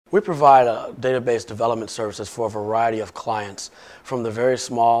We provide database development services for a variety of clients, from the very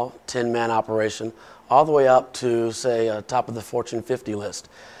small 10-man operation all the way up to, say, top of the Fortune 50 list.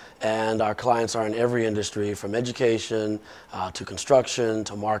 And our clients are in every industry, from education to construction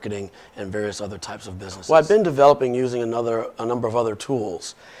to marketing and various other types of businesses. Well, I've been developing using a number of other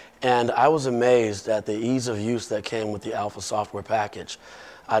tools, and I was amazed at the ease of use that came with the Alpha software package.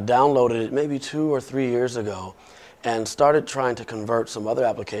 I downloaded it maybe 2 or 3 years ago and started trying to convert some other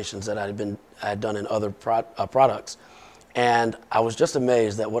applications that I had done in other products. And I was just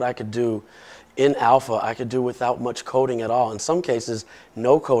amazed that what I could do in Alpha, I could do without much coding at all. In some cases,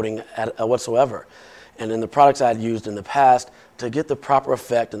 no coding whatsoever. And in the products I had used in the past, to get the proper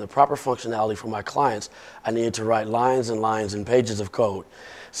effect and the proper functionality for my clients, I needed to write lines and lines and pages of code.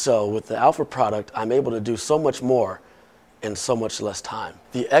 So with the Alpha product, I'm able to do so much more in so much less time.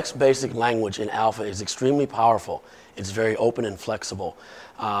 The XBasic language in Alpha is extremely powerful. It's very open and flexible.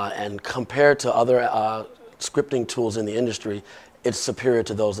 And compared to other scripting tools in the industry, it's superior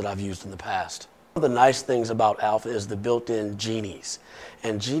to those that I've used in the past. One of the nice things about Alpha is the built-in genies.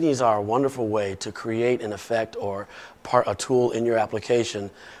 And genies are a wonderful way to create an effect or a tool in your application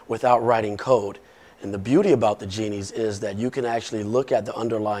without writing code. And the beauty about the genies is that you can actually look at the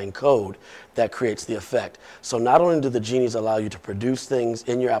underlying code that creates the effect. So not only do the genies allow you to produce things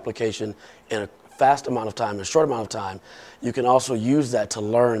in your application in a fast amount of time, in a short amount of time, you can also use that to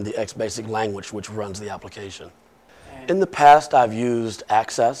learn the XBasic language which runs the application. In the past, I've used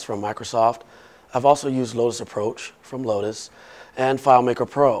Access from Microsoft. I've also used Lotus Approach from Lotus and Filemaker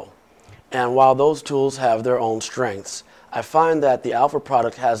Pro. And while those tools have their own strengths, I find that the Alpha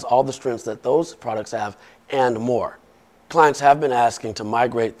product has all the strengths that those products have and more. Clients have been asking to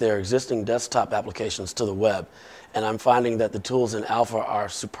migrate their existing desktop applications to the web, and I'm finding that the tools in Alpha are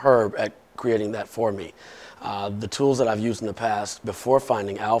superb at creating that for me. The tools that I've used in the past before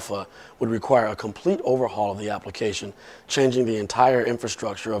finding Alpha would require a complete overhaul of the application, changing the entire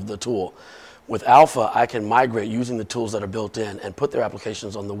infrastructure of the tool. With Alpha, I can migrate using the tools that are built in and put their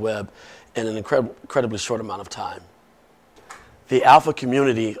applications on the web in an incredibly short amount of time. The Alpha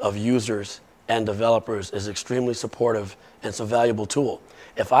community of users and developers is extremely supportive, and it's a valuable tool.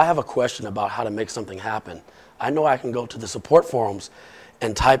 If I have a question about how to make something happen, I know I can go to the support forums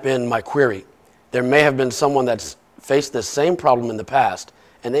and type in my query. There may have been someone that's faced this same problem in the past,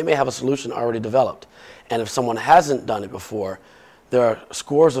 and they may have a solution already developed. And if someone hasn't done it before, there are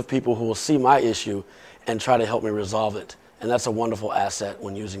scores of people who will see my issue and try to help me resolve it. And that's a wonderful asset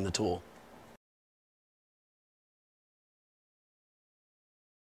when using the tool.